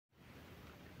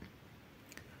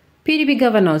PDP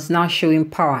governors now showing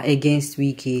power against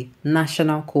Wike.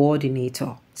 National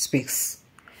coordinator speaks.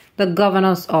 The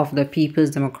governors of the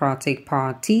People's Democratic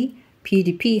Party,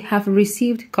 PDP, have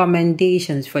received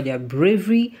commendations for their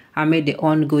bravery amid the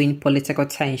ongoing political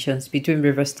tensions between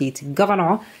Rivers State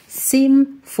Governor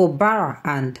Sim Fubara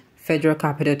and Federal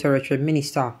Capital Territory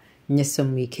Minister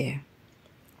Nyesom Wike.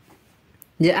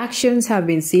 The actions have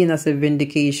been seen as a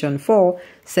vindication for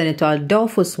Senator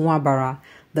Adolphus Nwabara,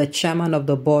 the chairman of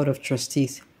the Board of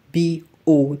Trustees,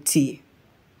 BOT.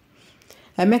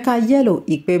 Emeka Yellow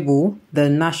Ikpebu, the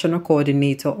national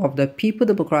coordinator of the People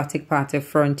Democratic Party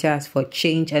Frontiers for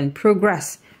Change and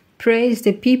Progress, praised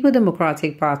the People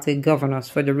Democratic Party governors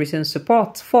for the recent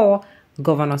support for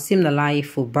Governor Siminalayi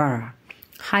Fubara,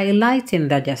 highlighting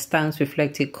that their stance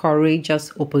reflected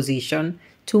courageous opposition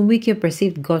to Wike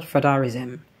perceived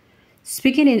godfatherism.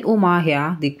 Speaking in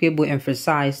Umuahia, the Ikpebu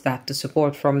emphasized that the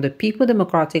support from the People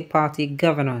Democratic Party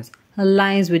governors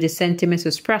aligns with the sentiments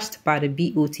expressed by the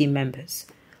BOT members,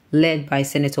 led by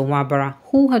Senator Nwabara,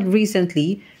 who had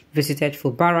recently visited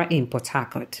Fubara in Port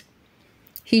Harcourt.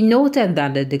 He noted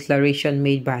that the declaration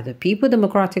made by the People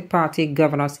Democratic Party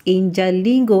governors in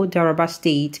Jalingo, Daraba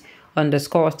State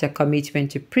underscores their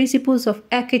commitment to principles of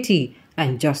equity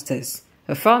and justice,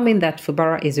 affirming that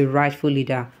Fubara is a rightful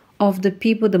leader of the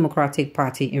People Democratic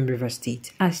Party in Rivers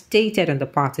State, as stated in the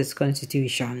party's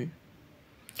constitution.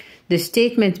 The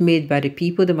statement made by the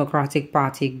People Democratic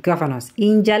Party governors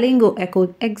in Jalingo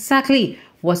echoed exactly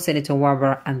what Senator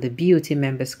Nwabara and the BOT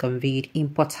members conveyed in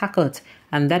Port Harcourt,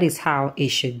 and that is how it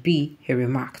should be, he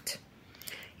remarked.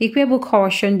 Ikpebu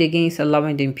cautioned against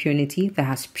allowing the impunity that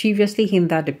has previously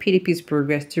hindered the PDP's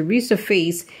progress to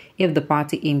resurface if the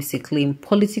party aims to claim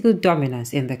political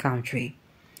dominance in the country.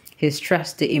 He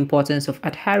stressed the importance of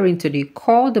adhering to the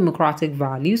core democratic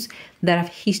values that have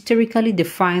historically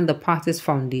defined the party's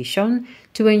foundation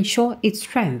to ensure its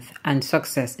strength and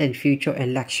success in future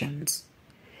elections.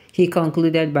 He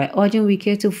concluded by urging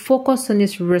Wike to focus on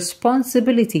his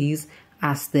responsibilities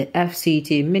as the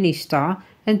FCT minister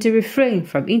and to refrain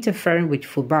from interfering with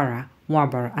Fubara,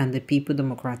 Nwabara, and the People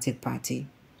Democratic Party.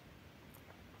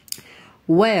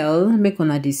 Well, make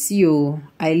una dey see o.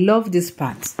 I love this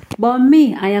part, but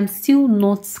me, I am still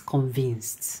not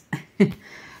convinced.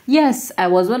 Yes, I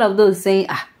was one of those saying,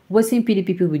 wetin PDP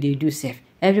people they do safe.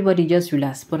 Everybody just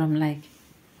relax. But I'm like,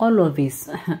 all of this.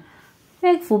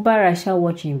 Make Fubara shall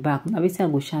watch him back. Now wetin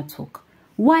I go shall talk.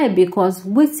 Why? Because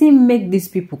wetin make these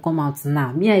people come out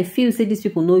now. Me, I feel say these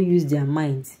people no use their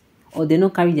minds or they no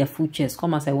carry their full chest.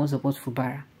 Come as I want support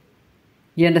Fubara.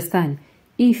 You understand?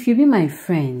 If you be my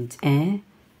friend,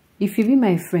 if you be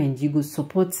my friend, you go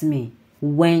support me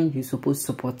when you supposed to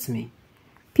support me.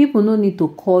 People no need to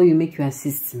call you, make you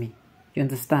assist me. You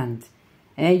understand?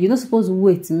 You're not supposed to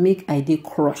wait to make idea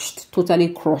crushed, totally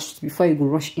crushed, before you go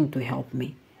rush in to help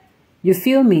me. You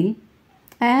feel me?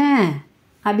 I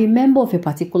be member of a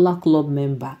particular club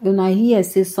member. When I hear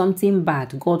say something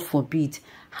bad, God forbid,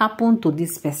 happen to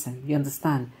this person. You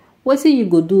understand? What say you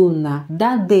go do now?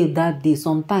 That day,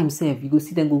 sometimes you go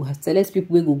see them go select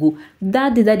people will go.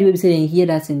 That day we say and hear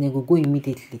that and then go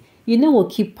immediately. You know what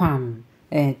keep 2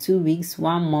 weeks,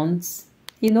 1 month.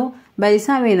 You know, by the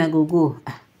time when I go,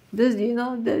 this you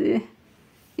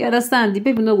you understand, the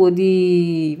people know go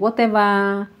the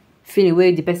whatever feeling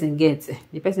where the person gets,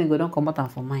 the person go don't come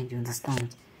out for mind, you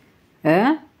understand?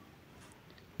 Now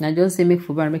just say make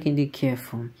Fubara making it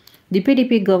careful. The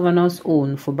PDP governors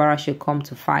own Fubara should come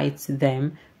to fight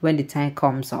them when the time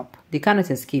comes up. They cannot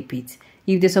escape it.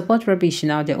 If they support rubbish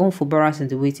now, their own Fubaras in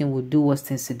the waiting will do what's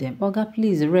things to them. Oga,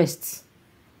 please rest.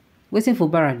 Waiting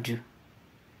Fubara do.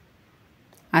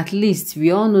 At least we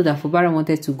all know that Fubara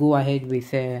wanted to go ahead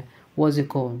with what's it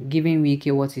called, giving Wike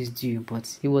what is due,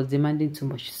 but he was demanding too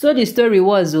much. So the story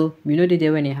was, we know the day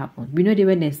when it happened. We know the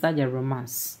when they start their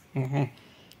romance.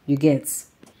 You get.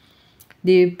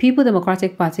 The People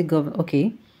Democratic Party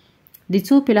the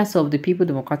two pillars of the People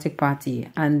Democratic Party,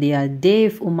 and they are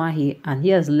Dave Umahi, and he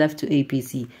has left to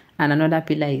APC, and another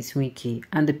pillar is Wike.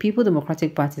 And the People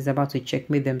Democratic Party is about to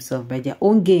checkmate themselves by their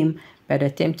own game by the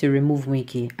attempt to remove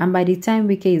Wike. And by the time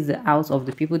Wike is out of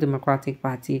the People Democratic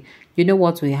Party, you know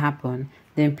what will happen?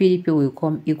 Then PDP will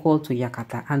come equal to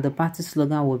Yakata, and the party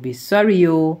slogan will be, sorry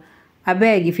yo. I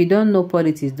beg, if you don't know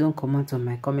politics, don't comment on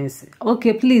my comments.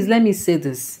 Okay, please, let me say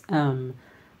this. I'm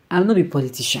not a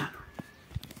politician.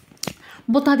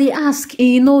 But I dey ask,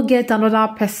 get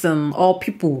another person or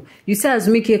people. You say as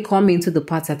Wike come into the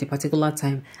party at a particular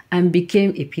time and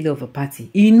became a pillar of a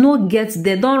party.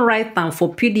 They don't write down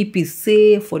for PDP,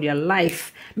 say for their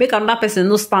life. Make another person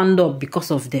no stand up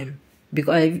because of them.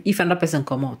 Because if another person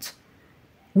come out.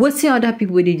 What say other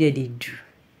people they do?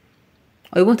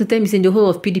 Or you want to tell me, saying the whole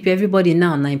of PDP, everybody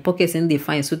now in pockets and they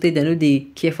find so they know they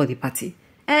care for the party.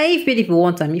 And if PDP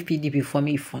want them, if PDP for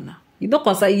me, for now. You don't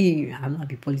concern you. I'm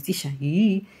not a politician.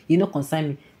 You don't concern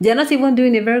me. They are not even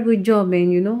doing a very good job,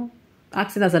 and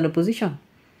acting as an opposition.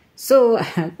 So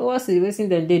what's the wasting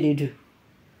them they do?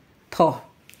 Poor.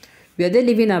 We are they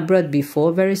living abroad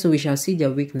before. Very soon we shall see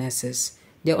their weaknesses.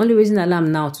 They're only raising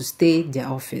alarm now to stay their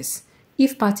office.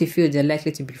 If party feel they're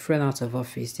likely to be thrown out of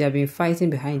office, they have been fighting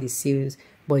behind the scenes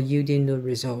but yielding no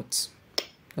results.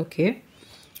 Okay.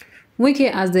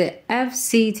 Wike, as the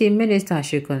FCT minister,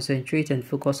 should concentrate and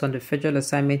focus on the federal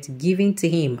assignment given to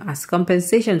him as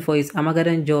compensation for his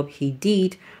Armageddon job he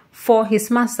did for his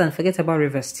master, and forget about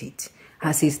River State,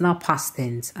 as he is now past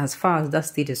tense as far as that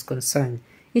state is concerned.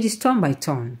 It is turn by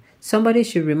turn. Somebody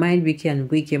should remind Wike and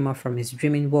wake him up from his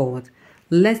dreaming world.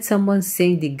 Let someone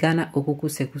sing the Ghana Okuku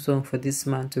Seku song for this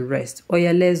man to rest.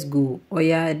 Oya, let's go.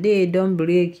 Oya, they don't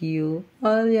break you.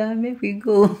 Oya, make we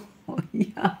go.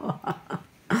 Oya.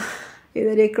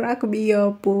 They crack me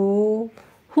up. Oh.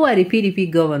 Who are the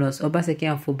PDP governors, Obaseki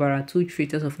and Fubara, two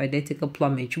traitors of identical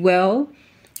plumage? Well,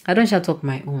 I don't shall talk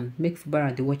my own. Make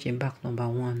Fubara the watching back number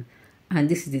one. And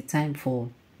this is the time for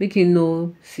making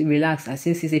relax. I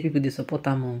see people they support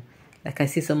them on. Like I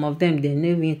see some of them, they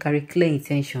never even carry clear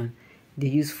intention. They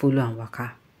use follow and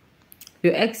waka.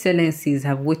 Your excellencies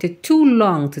have waited too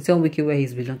long to tell Wike where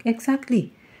he's belong.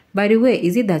 Exactly. By the way,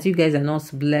 is it that you guys are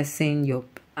not a blessing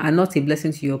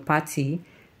to your party,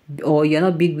 or you're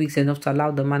not big wigs enough to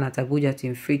allow the man at Abuja to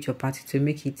inflate your party to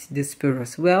make it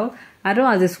disparate? Well, I don't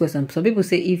ask this question. Some people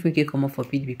say if Wike come up for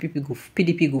PDP,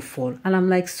 PDP go fall. And I'm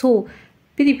like, so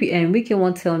PDP and Wike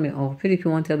won't tell me, or PDP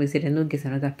won't tell me, say they don't get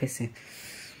another person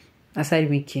aside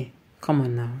Wike. Come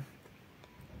on now.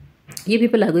 You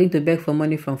people are going to beg for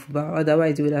money from Fubara,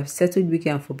 otherwise you would have settled Wike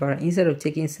and Fubara instead of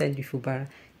taking side with Fubara.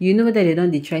 You know that they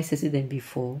don't try to settle them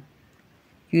before.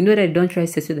 You know that they don't try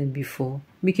to settle them before.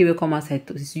 Wike will come outside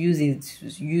to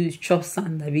use chop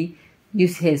sand,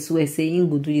 use hair swear, say, you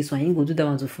go do this one, you go do that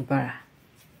one to Fubara.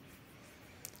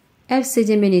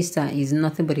 FCJ minister is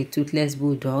nothing but a toothless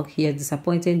bulldog. He has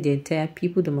disappointed the entire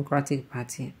People Democratic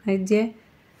Party. My dear,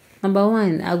 number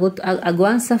one, I go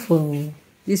answer for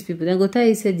these people. Then go tell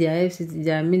you say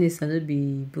their minister no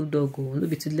be bulldog, no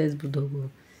be toothless bulldog.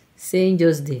 Saying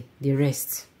just the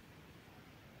rest.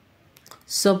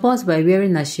 Support by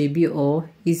wearing a shebi or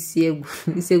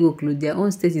isego clothes. Their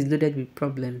own state is loaded with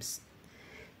problems.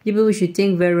 You people should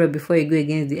think very well before you go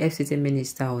against the FCT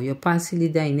minister or your party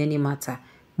leader in any matter.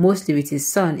 Mostly with his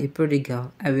son, a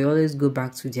prodigal, I will always go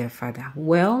back to their father.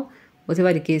 Well,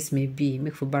 whatever the case may be,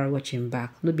 make Fubara watch him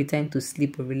back. No be time to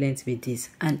sleep or relent with this.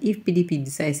 And if PDP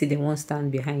decides they won't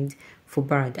stand behind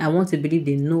Fubara, I want to believe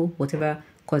they know whatever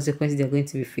consequences they're going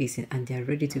to be facing and they are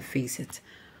ready to face it.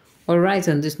 Alright,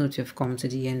 on this note, you've come to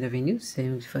the end of the news.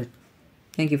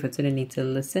 Thank you for tuning in to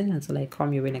listen. Until I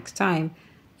come your way next time,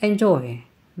 enjoy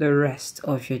the rest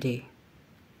of your day.